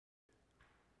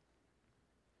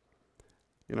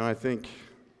I think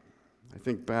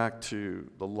back to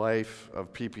the life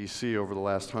of PPC over the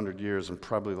last 100 years and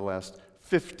probably the last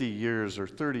 50 years or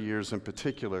 30 years in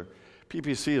particular.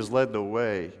 PPC has led the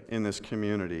way in this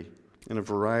community in a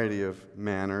variety of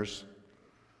manners.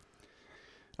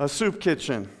 A soup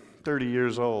kitchen, 30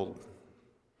 years old.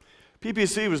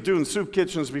 PPC was doing soup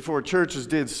kitchens before churches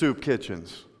did soup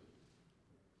kitchens.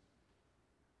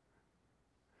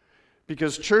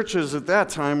 Because churches at that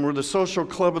time were the social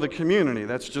club of the community.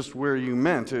 That's just where you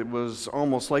meant. It was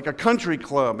almost like a country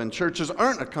club, and churches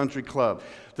aren't a country club.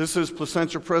 This is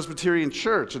Placentia Presbyterian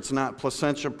Church. It's not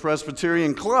Placentia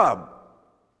Presbyterian Club,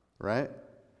 right?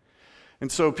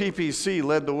 And so PPC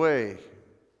led the way.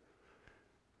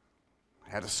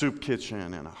 Had a soup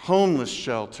kitchen and a homeless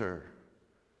shelter.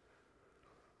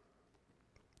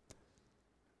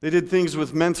 They did things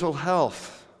with mental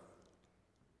health.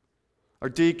 Our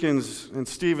deacons and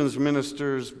Stephen's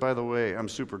ministers, by the way, I'm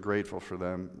super grateful for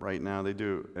them right now. They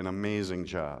do an amazing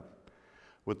job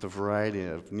with the variety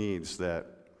of needs that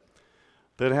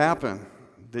happen,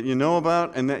 that you know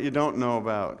about and that you don't know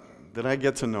about, that I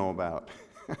get to know about.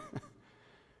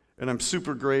 And I'm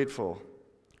super grateful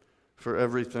for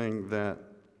everything that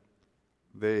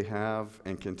they have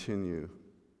and continue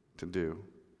to do.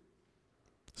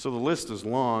 So the list is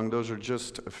long. Those are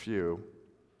just a few.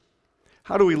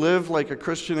 How do we live like a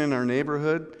Christian in our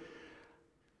neighborhood?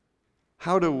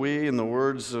 How do we, in the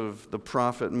words of the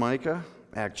prophet Micah,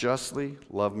 act justly,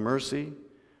 love mercy,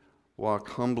 walk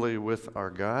humbly with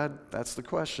our God? That's the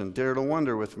question. Dare to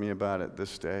wonder with me about it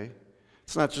this day.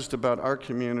 It's not just about our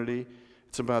community,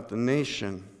 it's about the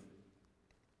nation.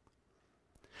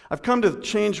 I've come to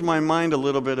change my mind a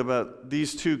little bit about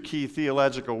these two key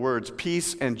theological words,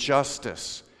 peace and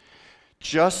justice.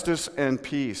 Justice and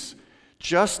peace.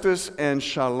 Justice and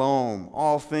shalom,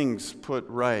 all things put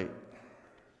right.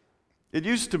 It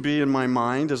used to be in my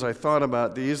mind, as I thought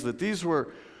about these, that these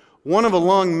were one of a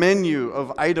long menu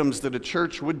of items that a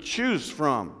church would choose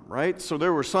from, right? So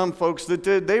there were some folks that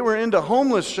they were into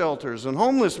homeless shelters and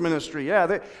homeless ministry.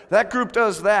 Yeah, that group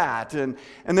does that. And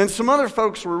then some other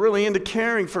folks were really into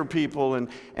caring for people,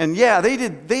 and yeah, they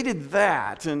did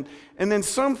that. And then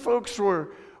some folks were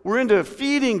into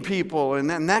feeding people, and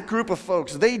then that group of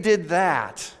folks, they did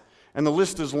that. And the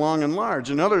list is long and large.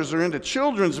 And others are into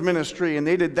children's ministry, and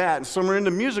they did that. And some are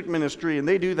into music ministry, and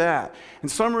they do that.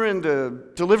 And some are into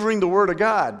delivering the Word of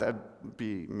God. That'd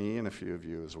be me and a few of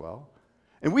you as well.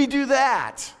 And we do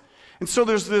that. And so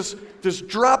there's this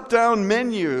drop-down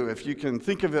menu, if you can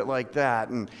think of it like that.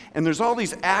 And there's all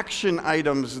these action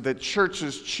items that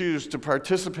churches choose to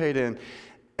participate in.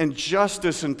 And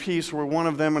justice and peace were one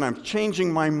of them, and I'm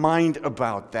changing my mind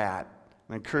about that.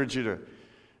 I encourage you to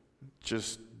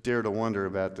just dare to wonder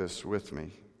about this with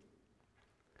me.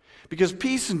 Because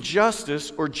peace and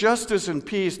justice, or justice and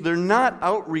peace, they're not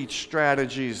outreach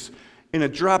strategies in a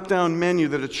drop-down menu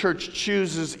that a church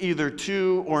chooses either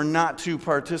to or not to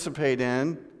participate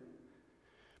in.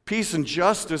 Peace and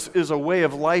justice is a way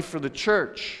of life for the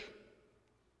church.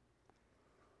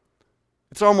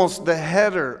 It's almost the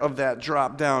header of that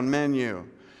drop-down menu.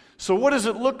 So what does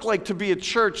it look like to be a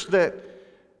church that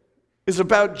is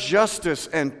about justice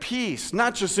and peace,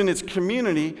 not just in its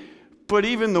community, but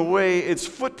even the way its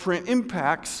footprint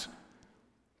impacts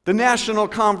the national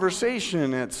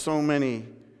conversation at so many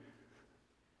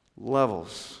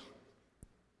levels?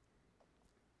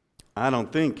 I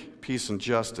don't think peace and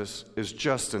justice is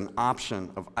just an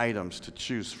option of items to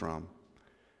choose from.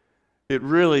 It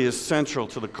really is central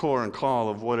to the core and call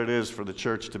of what it is for the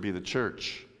church to be the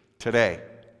church today.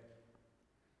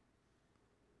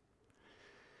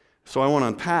 So I want to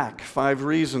unpack 5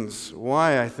 reasons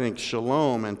why I think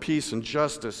shalom and peace and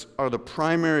justice are the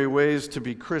primary ways to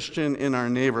be Christian in our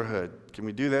neighborhood. Can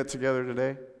we do that together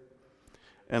today?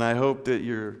 And I hope that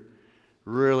you're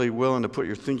really willing to put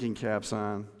your thinking caps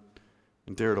on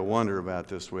and dare to wonder about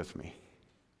this with me.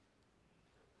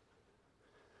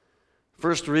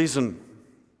 First reason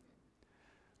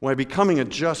why becoming a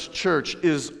just church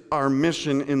is our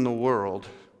mission in the world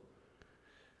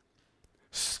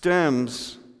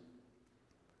stems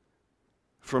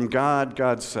from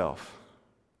God's self.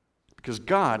 Because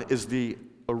God is the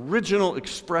original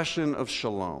expression of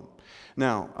shalom.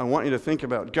 Now, I want you to think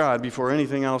about God before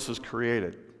anything else is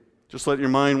created. Just let your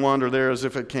mind wander there as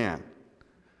if it can.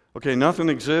 Okay, nothing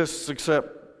exists except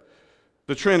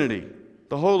the Trinity,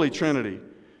 the Holy Trinity.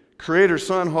 Creator,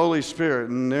 Son, Holy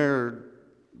Spirit, and they're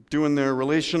doing their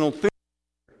relational thing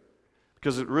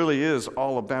because it really is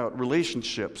all about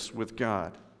relationships with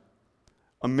God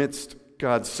amidst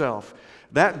God's self.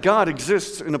 That God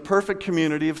exists in a perfect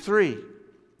community of 3.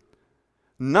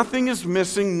 Nothing is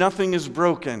missing, nothing is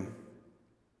broken.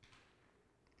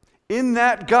 In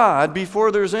that God,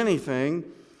 before there's anything,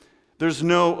 there's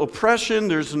no oppression,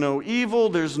 there's no evil,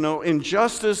 there's no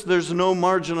injustice, there's no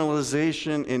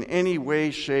marginalization in any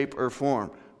way, shape, or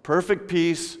form. Perfect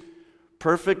peace,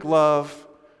 perfect love,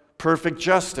 perfect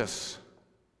justice.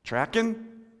 Tracking?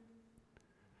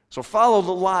 So follow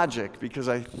the logic, because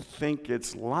I think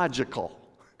it's logical.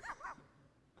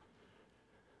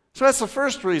 So that's the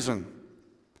first reason.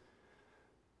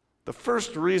 The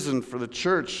first reason for the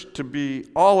church to be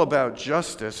all about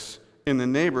justice in the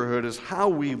neighborhood is how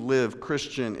we live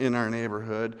Christian in our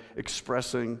neighborhood,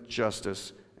 expressing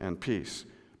justice and peace.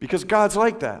 Because God's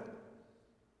like that.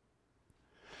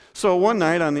 So one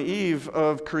night on the eve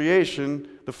of creation,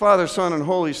 the Father, Son, and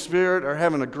Holy Spirit are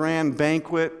having a grand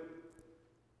banquet.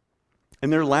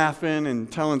 And they're laughing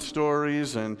and telling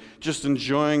stories and just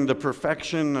enjoying the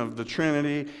perfection of the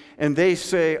Trinity. And they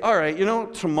say, all right,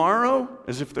 tomorrow,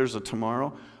 as if there's a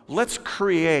tomorrow, let's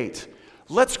create.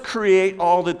 Let's create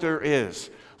all that there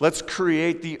is. Let's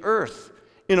create the earth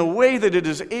in a way that it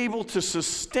is able to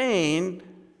sustain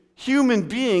human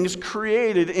beings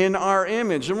created in our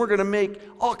image. And we're going to make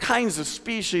all kinds of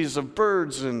species of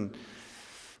birds and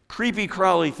creepy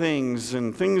crawly things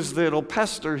and things that'll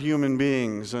pester human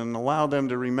beings and allow them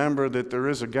to remember that there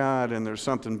is a God and there's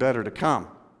something better to come,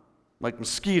 like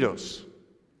mosquitoes.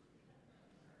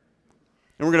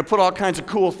 And we're going to put all kinds of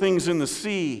cool things in the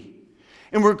sea.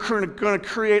 And we're going to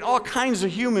create all kinds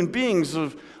of human beings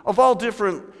of all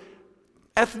different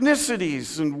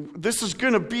ethnicities. And this is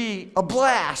going to be a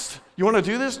blast. You want to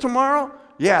do this tomorrow?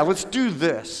 Yeah, let's do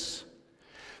this.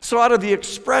 So out of the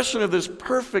expression of this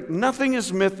perfect, nothing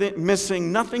is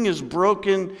missing, nothing is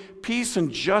broken, peace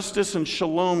and justice and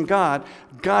shalom God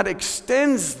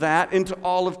extends that into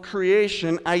all of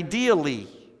creation ideally.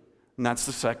 And that's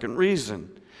the second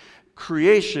reason.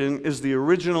 Creation is the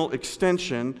original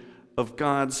extension of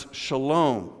God's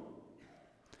shalom.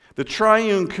 The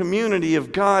triune community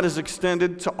of God is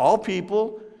extended to all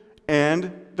people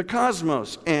and the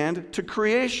cosmos and to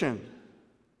creation.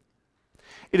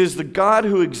 It is the God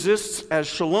who exists as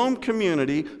shalom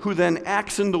community who then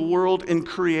acts in the world in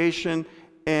creation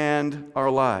and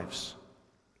our lives.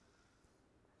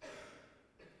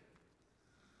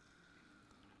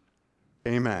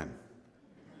 Amen.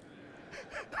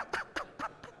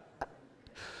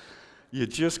 You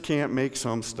just can't make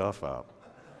some stuff up.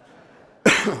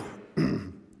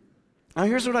 Now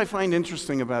here's what I find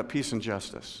interesting about peace and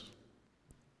justice.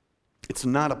 It's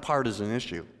not a partisan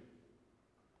issue.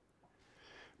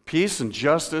 Peace and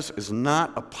justice is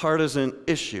not a partisan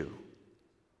issue.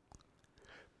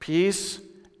 Peace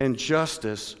and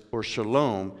justice, or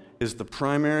shalom, is the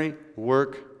primary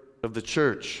work of the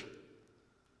church.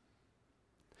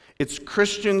 It's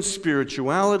Christian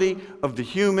spirituality of the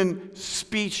human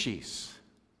species.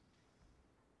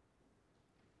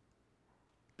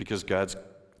 Because God's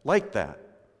like that.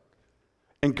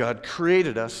 And God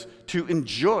created us to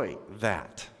enjoy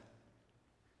that.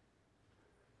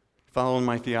 Following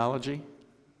my theology?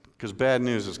 Because bad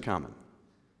news is coming.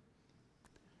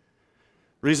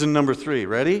 Reason number 3,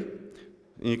 ready?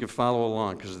 And you can follow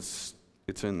along because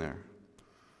it's in there.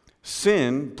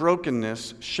 Sin,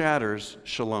 brokenness, shatters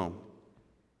shalom.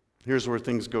 Here's where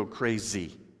things go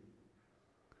crazy.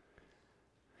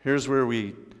 Here's where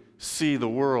we see the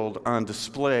world on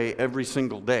display every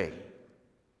single day.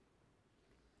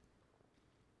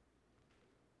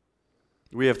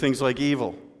 We have things like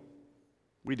evil.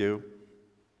 We do.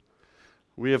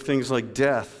 We have things like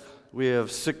death. We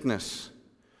have sickness.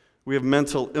 We have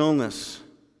mental illness.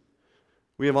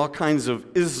 We have all kinds of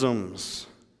isms.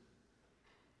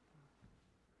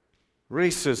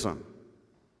 Racism.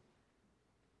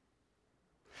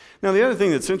 Now, the other thing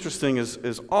that's interesting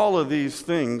is all of these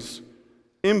things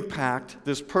impact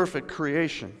this perfect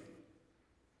creation.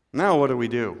 Now, what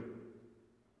do?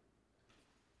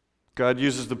 God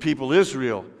uses the people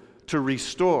Israel to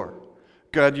restore.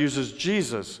 God uses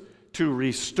Jesus to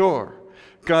restore.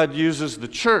 God uses the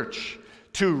church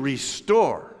to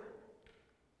restore.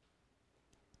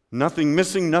 Nothing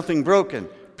missing, nothing broken.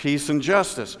 Peace and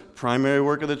justice, primary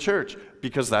work of the church,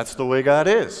 because that's the way God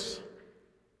is.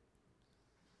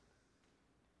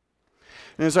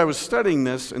 And as I was studying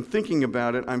this and thinking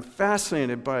about it, I'm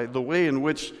fascinated by the way in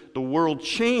which the world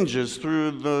changes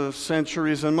through the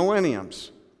centuries and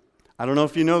millenniums. I don't know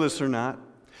if you know this or not,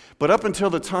 but up until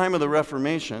the time of the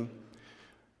Reformation,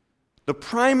 the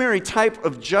primary type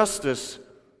of justice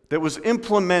that was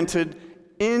implemented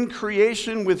in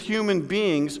creation with human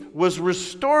beings was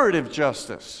restorative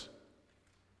justice.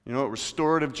 You know what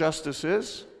restorative justice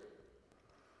is?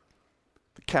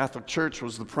 The Catholic Church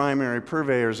was the primary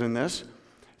purveyors in this.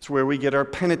 It's where we get our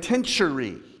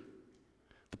penitentiary.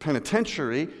 The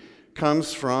penitentiary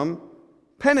comes from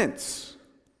penance.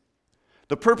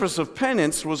 The purpose of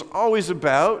penance was always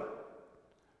about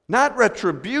not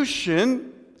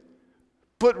retribution,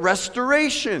 but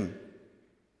restoration.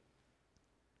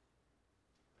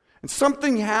 And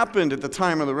something happened at the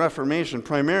time of the Reformation,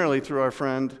 primarily through our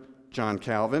friend John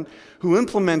Calvin, who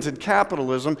implemented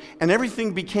capitalism, and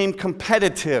everything became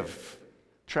competitive.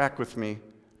 Track with me.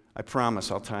 I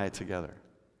promise I'll tie it together.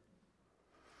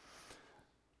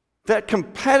 That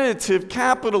competitive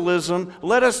capitalism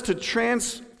led us to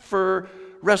transfer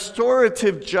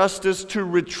restorative justice to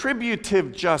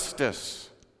retributive justice.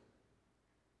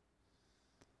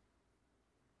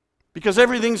 Because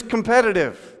everything's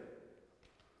competitive.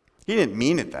 He didn't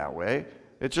mean it that way.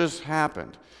 It just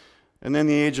happened. And then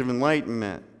the Age of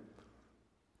Enlightenment.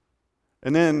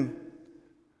 And then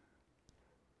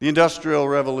the Industrial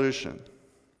Revolution.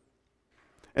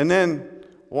 And then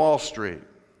Wall Street.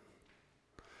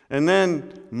 And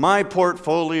then my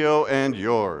portfolio and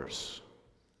yours.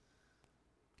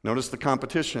 Notice the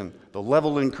competition. The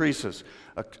level increases.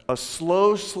 A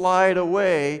slow slide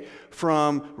away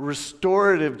from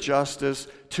restorative justice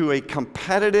to a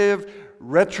competitive,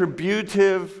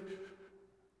 retributive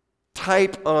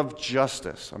type of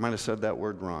justice. I might have said that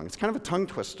word wrong. It's kind of a tongue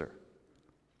twister.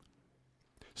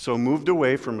 So moved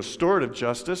away from restorative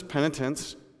justice,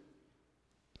 penitence,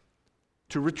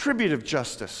 to retributive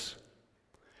justice.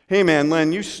 Hey man,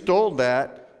 Len, you stole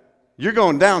that. You're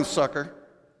going down, sucker.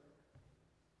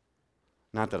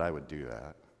 Not that I would do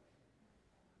that.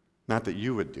 Not that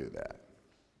you would do that.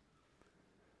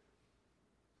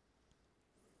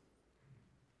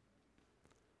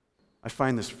 I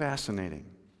find this fascinating.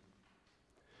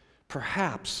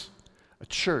 Perhaps a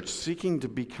church seeking to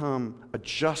become a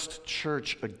just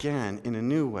church again in a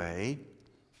new way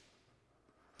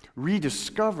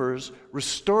rediscovers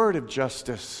restorative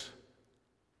justice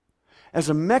as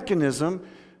a mechanism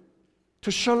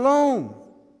to shalom.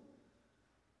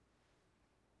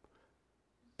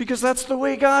 Because that's the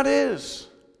way God is.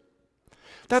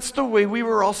 That's the way we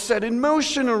were all set in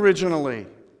motion originally.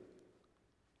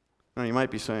 Now you might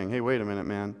be saying, hey, wait a minute,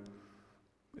 man.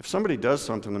 If somebody does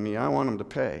something to me, I want them to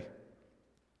pay.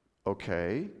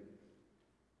 Okay.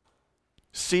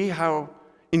 See how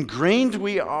ingrained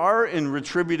we are in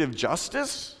retributive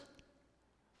justice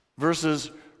versus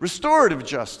restorative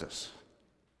justice.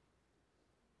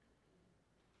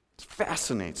 It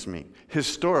fascinates me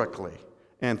historically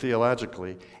and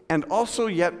theologically, and also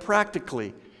yet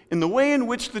practically, in the way in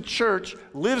which the church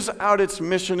lives out its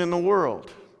mission in the world.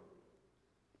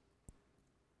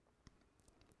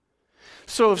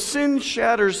 So if sin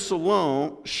shatters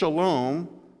shalom,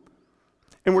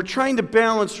 and we're trying to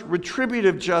balance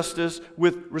retributive justice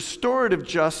with restorative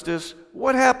justice,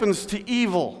 what happens to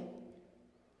evil?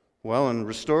 Well, in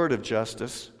restorative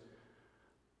justice,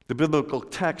 the biblical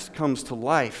text comes to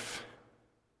life.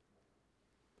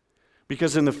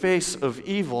 Because in the face of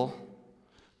evil,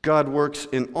 God works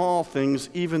in all things,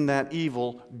 even that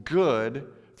evil, good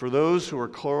for those who are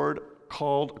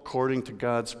called according to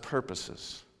God's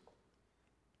purposes.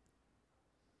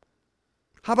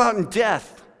 How about in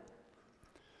death?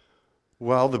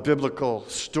 Well, the biblical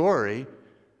story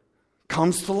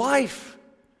comes to life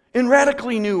in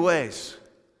radically new ways.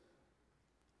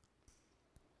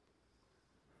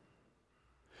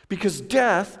 Because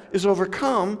death is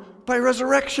overcome by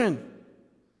resurrection.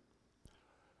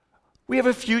 We have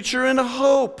a future and a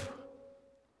hope.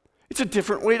 It's a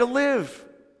different way to live.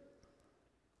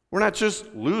 We're not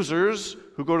just losers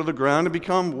who go to the ground and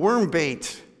become worm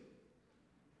bait.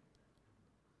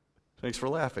 Thanks for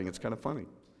laughing. It's kind of funny.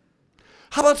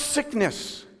 How about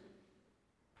sickness?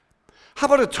 How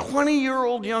about a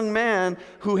 20-year-old young man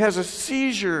who has a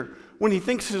seizure when he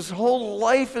thinks his whole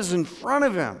life is in front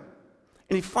of him,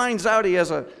 and he finds out he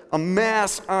has a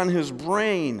mass on his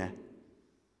brain?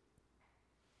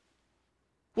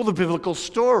 Well, the biblical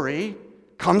story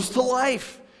comes to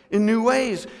life in new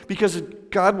ways because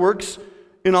God works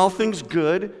in all things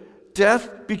good.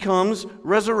 Death becomes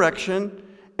resurrection,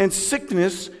 and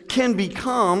sickness can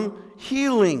become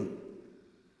healing,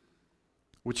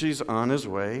 which he's on his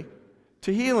way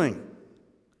to healing.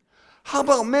 How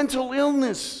about mental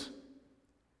illness?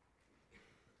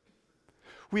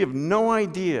 We have no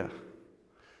idea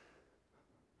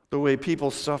the way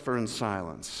people suffer in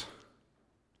silence.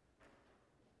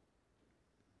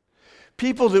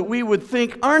 People that we would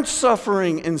think aren't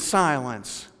suffering in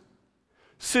silence,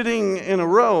 sitting in a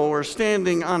row or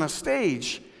standing on a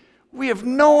stage, we have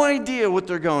no idea what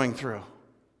they're going through.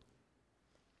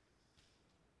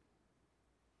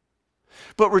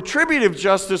 But retributive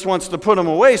justice wants to put them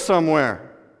away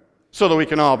somewhere so that we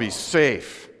can all be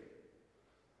safe.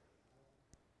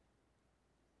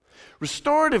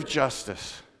 Restorative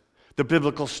justice. The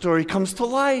biblical story comes to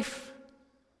life.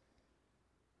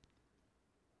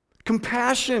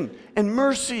 Compassion and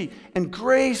mercy and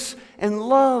grace and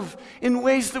love in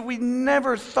ways that we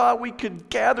never thought we could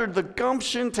gather the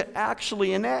gumption to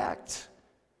actually enact.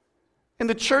 And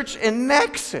the church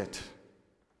enacts it.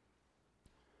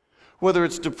 Whether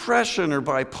it's depression or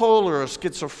bipolar or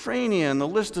schizophrenia, and the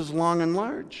list is long and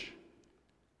large.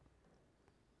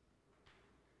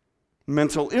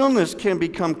 Mental illness can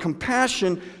become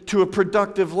compassion to a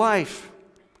productive life.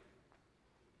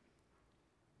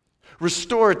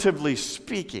 Restoratively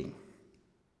speaking,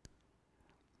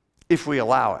 if we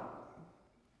allow it.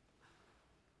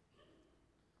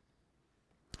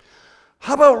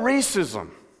 How about racism?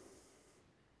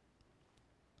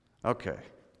 Okay,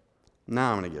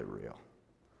 now I'm going to get real.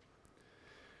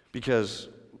 Because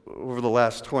over the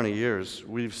last 20 years,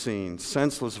 we've seen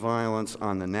senseless violence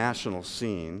on the national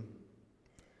scene,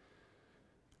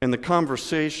 and the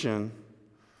conversation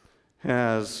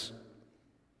has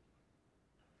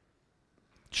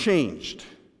changed.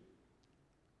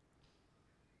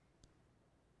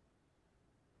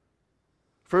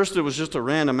 First, it was just a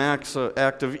random act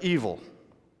of evil.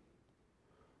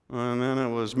 And then it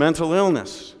was mental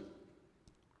illness.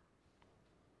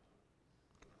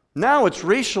 Now it's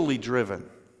racially driven.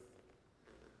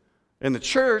 In the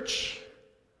church,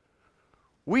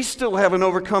 we still haven't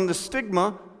overcome the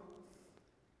stigma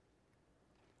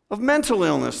of mental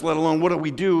illness, let alone what do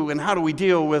we do and how do we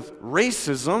deal with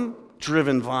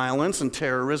racism-driven violence and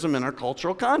terrorism in our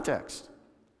cultural context.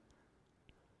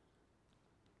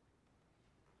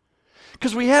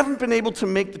 Because we haven't been able to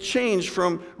make the change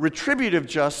from retributive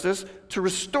justice to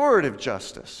restorative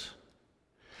justice.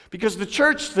 Because the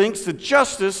church thinks that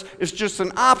justice is just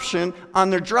an option on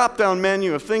their drop-down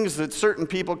menu of things that certain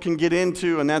people can get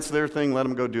into, and that's their thing, let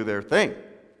them go do their thing.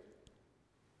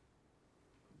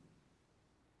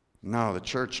 No, the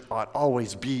church ought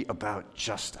always be about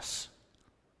justice.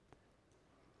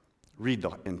 Read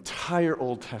the entire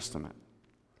Old Testament,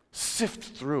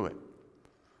 sift through it,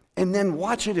 and then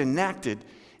watch it enacted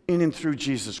in and through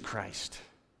Jesus Christ,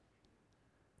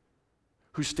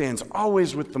 who stands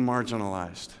always with the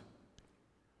marginalized,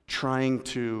 trying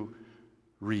to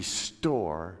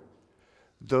restore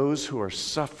those who are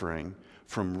suffering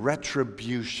from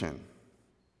retribution.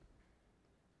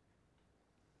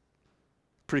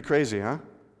 Pretty crazy, huh?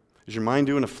 Is your mind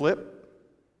doing a flip?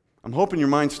 I'm hoping your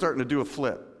mind's starting to do a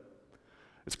flip.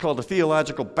 It's called a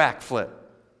theological backflip,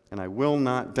 and I will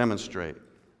not demonstrate,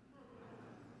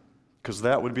 because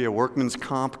that would be a workman's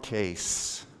comp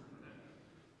case.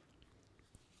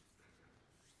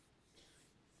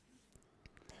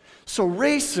 So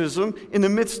racism, in the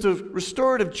midst of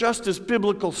restorative justice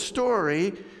biblical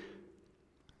story,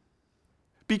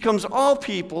 becomes all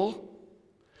people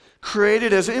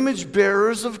created as image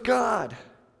bearers of God.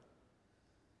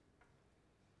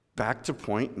 Back to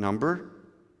point number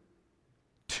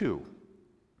 2.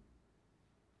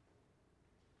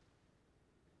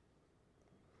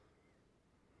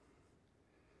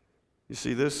 You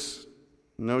see, this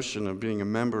notion of being a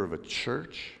member of a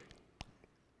church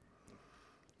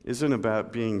isn't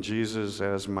about being Jesus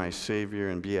as my Savior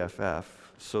and BFF,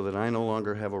 so that I no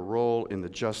longer have a role in the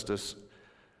justice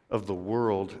of the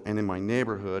world and in my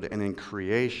neighborhood and in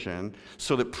creation,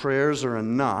 so that prayers are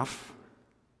enough.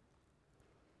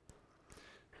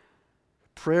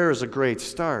 Prayer is a great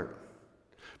start,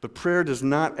 but prayer does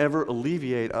not ever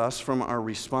alleviate us from our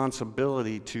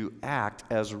responsibility to act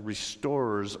as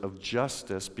restorers of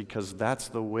justice, because that's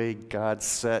the way God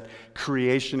set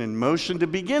creation in motion to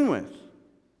begin with.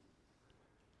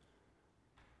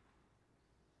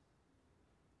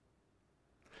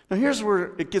 Now here's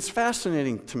where it gets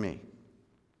fascinating to me.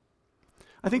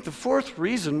 I think the fourth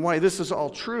reason why this is all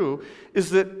true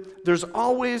is that there's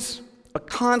always a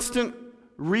constant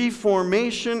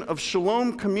reformation of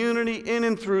Shalom community in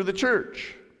and through the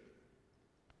church.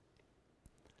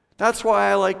 That's why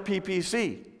I like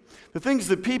PPC. The things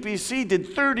that PPC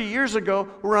did 30 years ago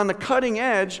were on the cutting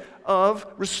edge of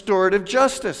restorative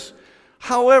justice.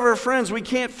 However, friends, we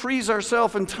can't freeze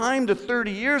ourselves in time to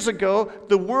 30 years ago.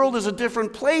 The world is a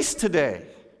different place today.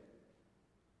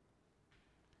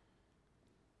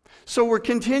 So we're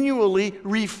continually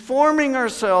reforming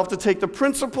ourselves to take the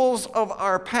principles of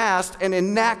our past and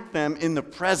enact them in the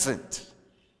present.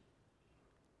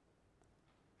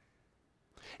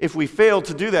 If we fail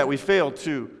to do that, we fail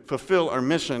to fulfill our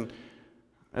mission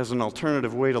as an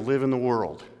alternative way to live in the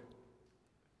world.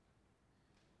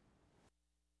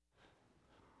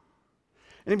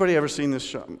 Anybody ever seen this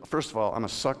show? First of all, I'm a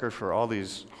sucker for all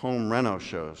these home reno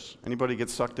shows. Anybody get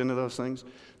sucked into those things?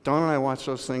 Dawn and I watch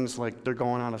those things like they're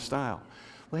going out of style.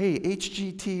 Well, hey,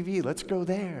 HGTV, let's go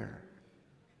there.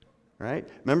 Right?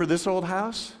 Remember this old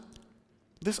house?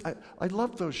 I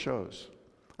love those shows.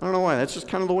 I don't know why. That's just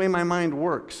kind of the way my mind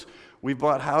works. We've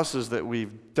bought houses that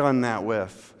we've done that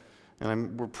with,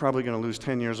 and we're probably going to lose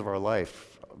 10 years of our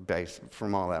life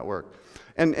from all that work.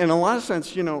 And in a lot of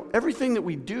sense, everything that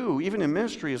we do, even in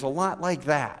ministry, is a lot like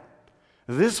that.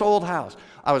 This old house.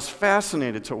 I was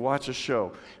fascinated to watch a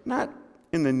show, not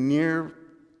in the near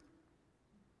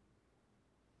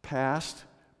past,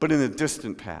 but in the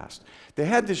distant past. They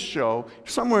had this show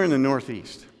somewhere in the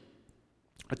Northeast,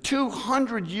 a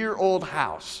 200-year-old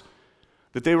house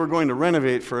that they were going to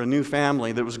renovate for a new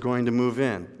family that was going to move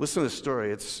in. Listen to the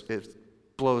story. It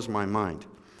blows my mind.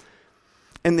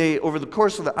 And they, over the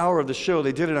course of the hour of the show,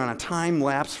 they did it on a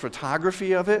time-lapse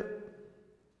photography of it.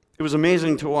 It was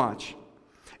amazing to watch.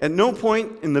 At no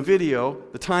point in the video,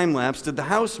 the time-lapse, did the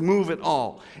house move at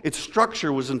all. Its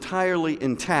structure was entirely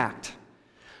intact.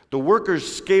 The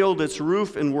workers scaled its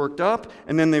roof and worked up,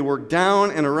 and then they worked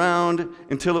down and around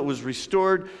until it was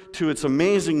restored to its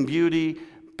amazing beauty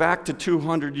back to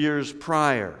 200 years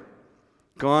prior.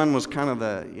 Gone was kind of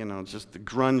the, just the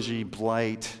grungy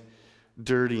blight,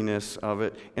 dirtiness of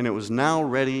it, and it was now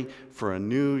ready for a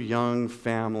new young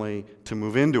family to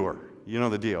move into her. You know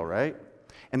the deal, right?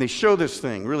 And they show this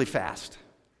thing really fast,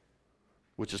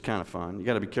 which is kind of fun. You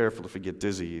got to be careful if you get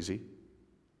dizzy easy.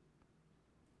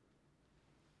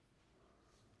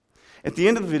 At the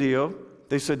end of the video,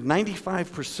 they said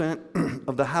 95%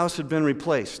 of the house had been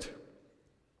replaced.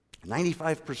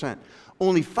 95%.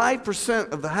 Only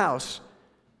 5% of the house,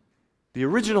 the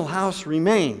original house,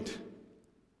 remained,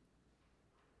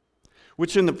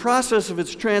 which in the process of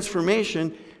its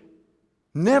transformation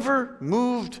never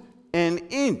moved an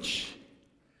inch.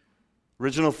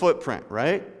 Original footprint,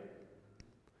 right?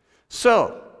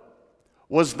 So,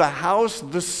 was the house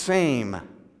the same?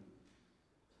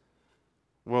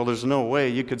 Well, there's no way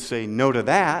you could say no to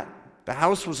that. The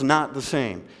house was not the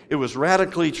same. It was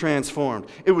radically transformed.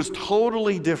 It was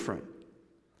totally different.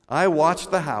 I watched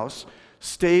the house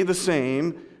stay the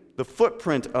same, the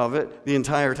footprint of it, the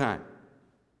entire time.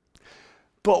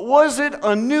 But was it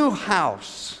a new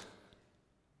house?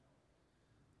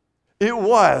 It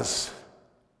was.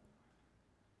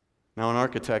 Now, an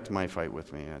architect might fight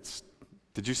with me.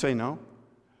 Did you say no?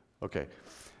 Okay.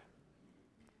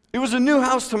 It was a new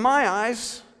house to my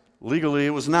eyes. Legally,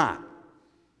 it was not.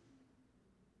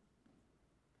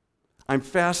 I'm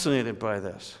fascinated by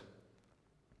this.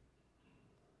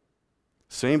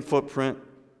 Same footprint,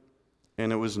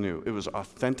 and it was new. It was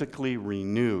authentically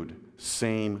renewed.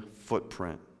 Same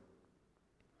footprint.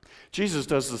 Jesus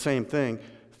does the same thing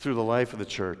through the life of the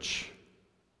church.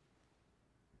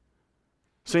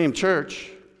 Same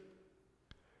church.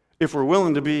 If we're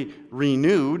willing to be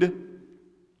renewed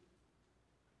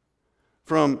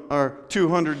from our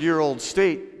 200-year-old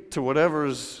state to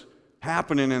whatever's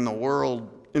happening in the world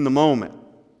in the moment.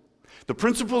 The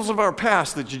principles of our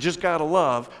past that you just got to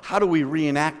love, how do we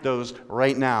reenact those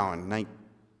right now in I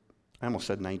almost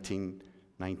said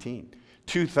 1919.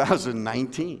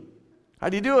 2019. How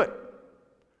do you do it?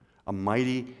 A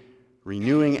mighty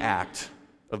renewing act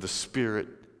of the Spirit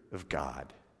of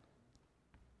God.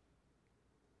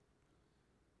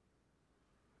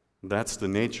 That's the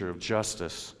nature of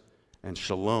justice and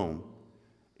shalom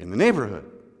in the neighborhood.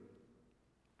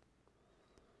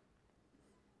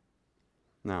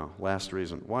 Now, last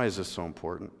reason. Why is this so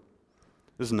important?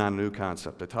 This is not a new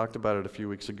concept. I talked about it a few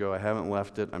weeks ago. I haven't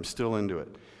left it. I'm still into it.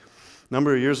 A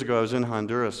number of years ago, I was in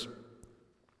Honduras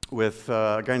with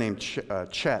a guy named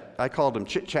Chet. I called him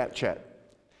Chit Chat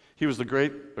Chet. He was a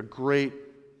great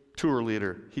tour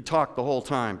leader. He talked the whole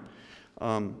time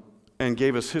and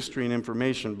gave us history and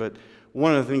information. But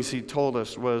one of the things he told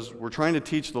us was, we're trying to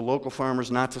teach the local farmers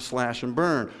not to slash and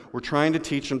burn. We're trying to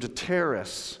teach them to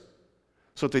terrace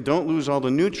so that they don't lose all the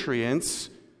nutrients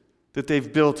that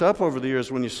they've built up over the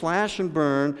years. When you slash and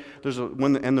burn,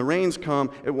 and the rains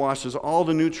come, it washes all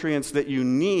the nutrients that you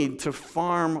need to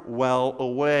farm well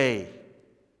away.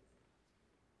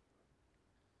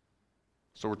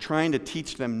 So we're trying to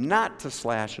teach them not to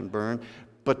slash and burn,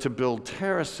 but to build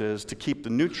terraces to keep the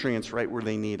nutrients right where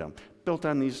they need them. Built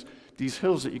on these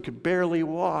hills that you could barely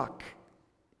walk.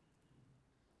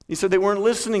 He said they weren't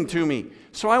listening to me,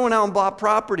 so I went out and bought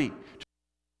property.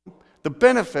 The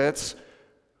benefits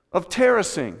of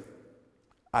terracing.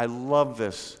 I love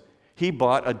this. He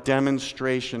bought a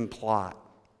demonstration plot.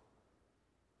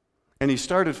 And he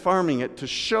started farming it to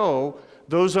show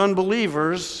those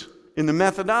unbelievers in the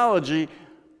methodology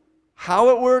how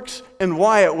it works, and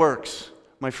why it works.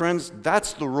 My friends,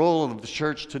 that's the role of the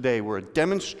church today. We're a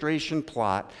demonstration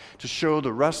plot to show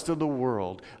the rest of the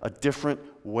world a different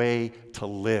way to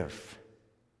live.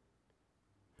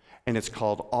 And it's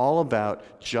called All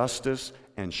About Justice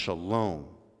and Shalom.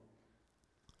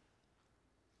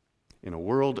 In a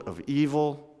world of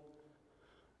evil,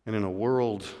 and in a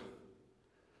world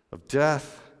of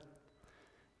death,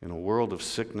 in a world of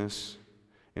sickness,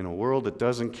 in a world that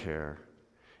doesn't care,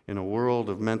 in a world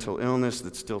of mental illness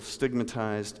that's still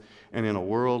stigmatized, and in a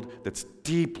world that's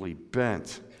deeply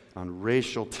bent on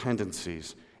racial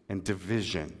tendencies and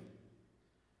division.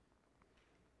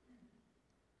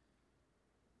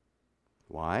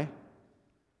 Why?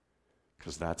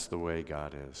 Because that's the way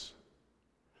God is.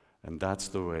 And that's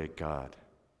the way God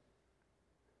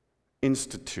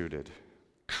instituted,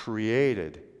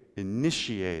 created,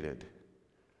 initiated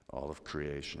all of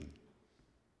creation.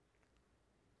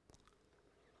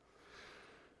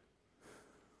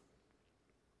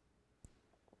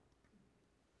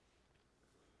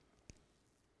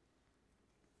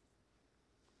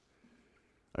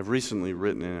 I've recently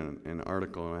written an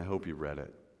article, and I hope you read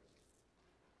it.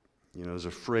 You know, there's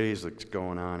a phrase that's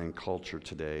going on in culture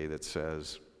today that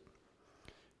says,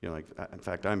 you know, like, in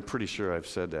fact, I'm pretty sure I've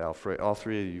said to Alfred, all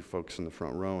three of you folks in the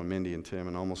front row, and Mindy and Tim,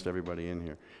 and almost everybody in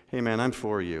here, hey man, I'm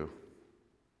for you.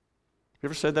 You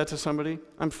ever said that to somebody?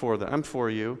 I'm for that. I'm for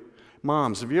you.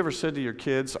 Moms, have you ever said to your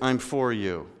kids, I'm for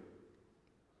you?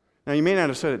 Now, you may not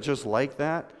have said it just like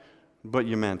that, but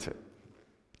you meant it,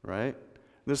 right?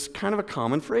 This is kind of a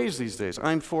common phrase these days,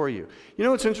 I'm for you. You know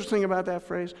what's interesting about that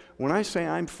phrase? When I say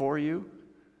I'm for you,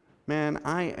 man,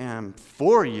 I am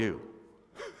for you.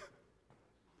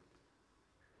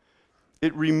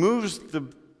 It removes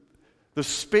the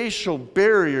spatial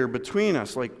barrier between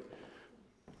us. Like,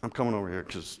 I'm coming over here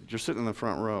because you're sitting in the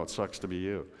front row. It sucks to be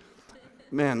you.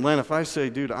 Man, Len, if I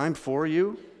say, dude, I'm for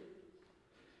you,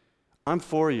 I'm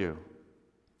for you.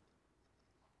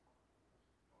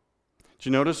 Did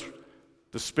you notice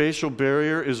the spatial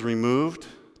barrier is removed?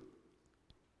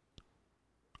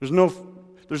 There's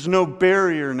no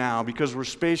barrier now because we're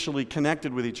spatially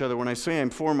connected with each other. When I say I'm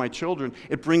for my children,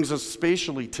 it brings us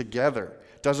spatially together.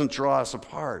 It doesn't draw us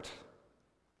apart.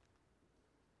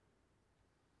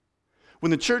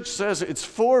 When the church says it's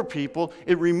for people,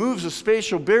 it removes a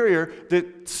spatial barrier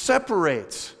that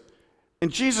separates. And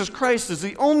Jesus Christ is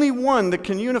the only one that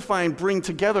can unify and bring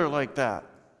together like that.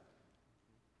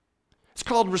 It's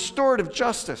called restorative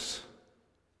justice.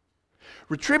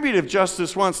 Retributive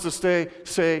justice wants to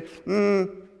say,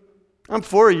 I'm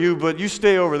for you, but you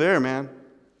stay over there, man.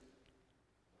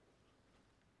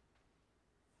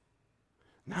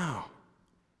 No.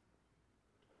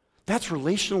 That's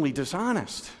relationally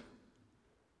dishonest.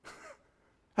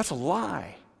 That's a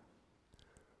lie.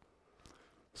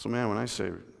 So, man, when I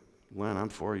say, Len, I'm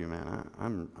for you, man,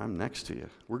 I'm next to you.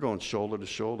 We're going shoulder to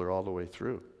shoulder all the way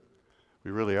through.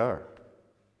 We really are.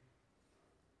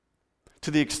 To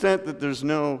the extent that there's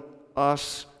no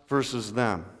us versus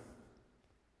them.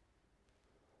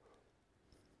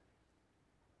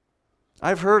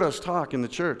 I've heard us talk in the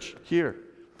church here.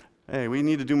 Hey, we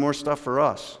need to do more stuff for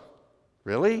us.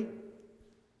 Really?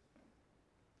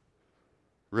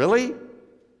 Really?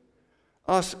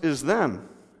 Us is them.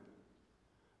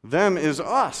 Them is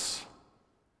us.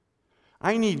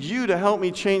 I need you to help me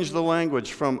change the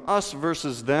language from us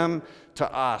versus them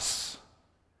to us.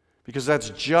 Because that's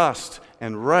just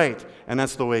and right, and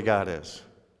that's the way God is.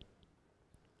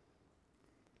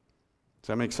 Does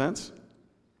that make sense?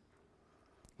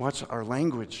 Watch our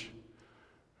language.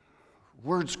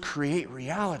 Words create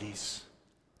realities.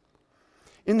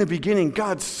 In the beginning,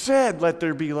 God said, let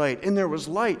there be light, and there was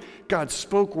light. God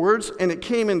spoke words, and it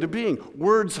came into being.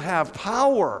 Words have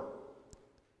power.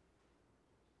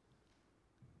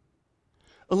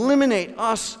 Eliminate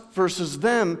us versus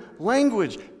them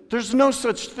language. There's no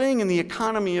such thing in the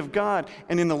economy of God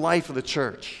and in the life of the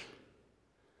church.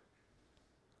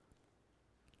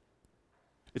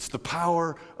 It's the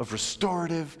power of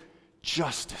restorative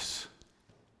justice.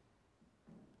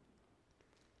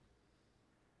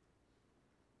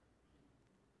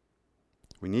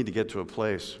 We need to get to a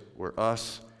place where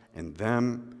us and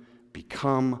them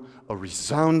become a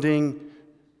resounding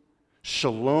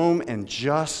shalom and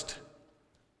just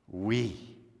we.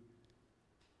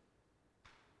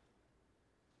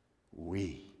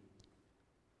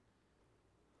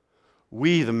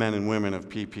 We, the men and women of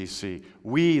PPC.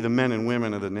 We, the men and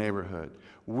women of the neighborhood.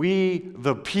 We,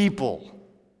 the people.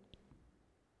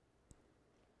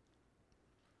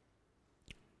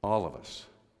 All of us.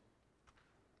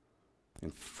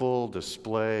 In full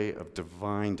display of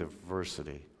divine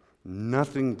diversity.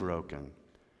 Nothing broken.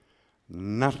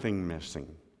 nothing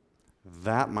missing.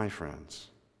 That, my friends,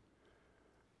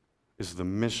 is the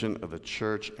mission of the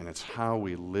church, and it's how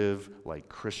we live like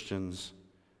Christians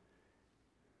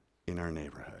in our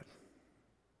neighborhood.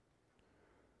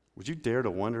 Would you dare to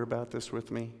wonder about this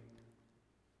with me?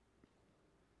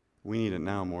 We need it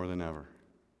now more than ever.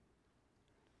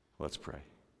 Let's pray.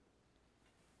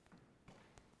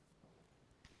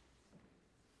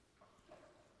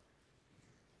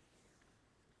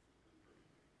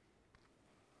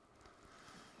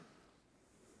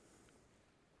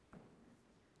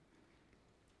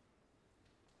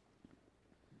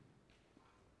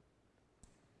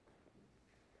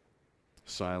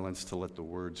 Silence to let the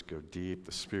words go deep,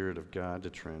 the Spirit of God to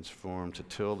transform, to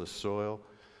till the soil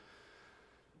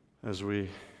as we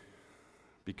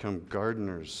become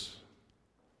gardeners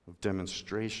of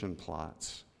demonstration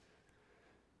plots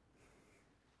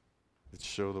that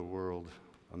show the world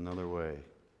another way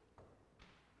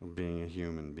of being a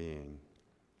human being.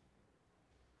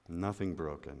 Nothing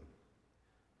broken,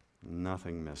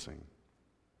 nothing missing.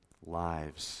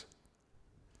 Lives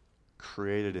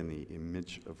created in the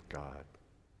image of God,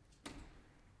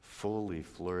 fully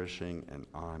flourishing and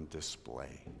on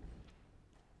display.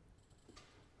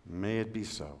 May it be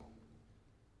so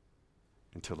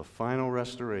until the final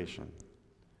restoration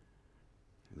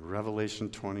in Revelation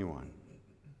 21.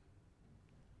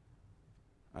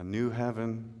 A new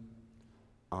heaven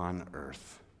on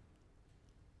earth.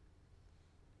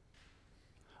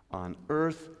 On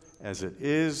earth as it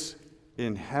is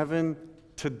in heaven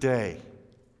today.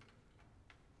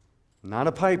 Not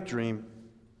a pipe dream,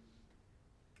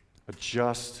 a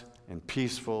just and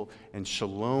peaceful and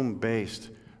shalom-based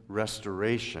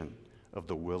restoration of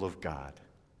the will of God.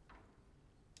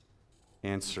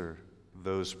 Answer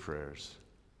those prayers.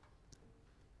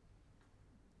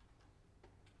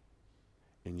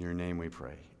 In your name we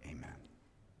pray. Amen.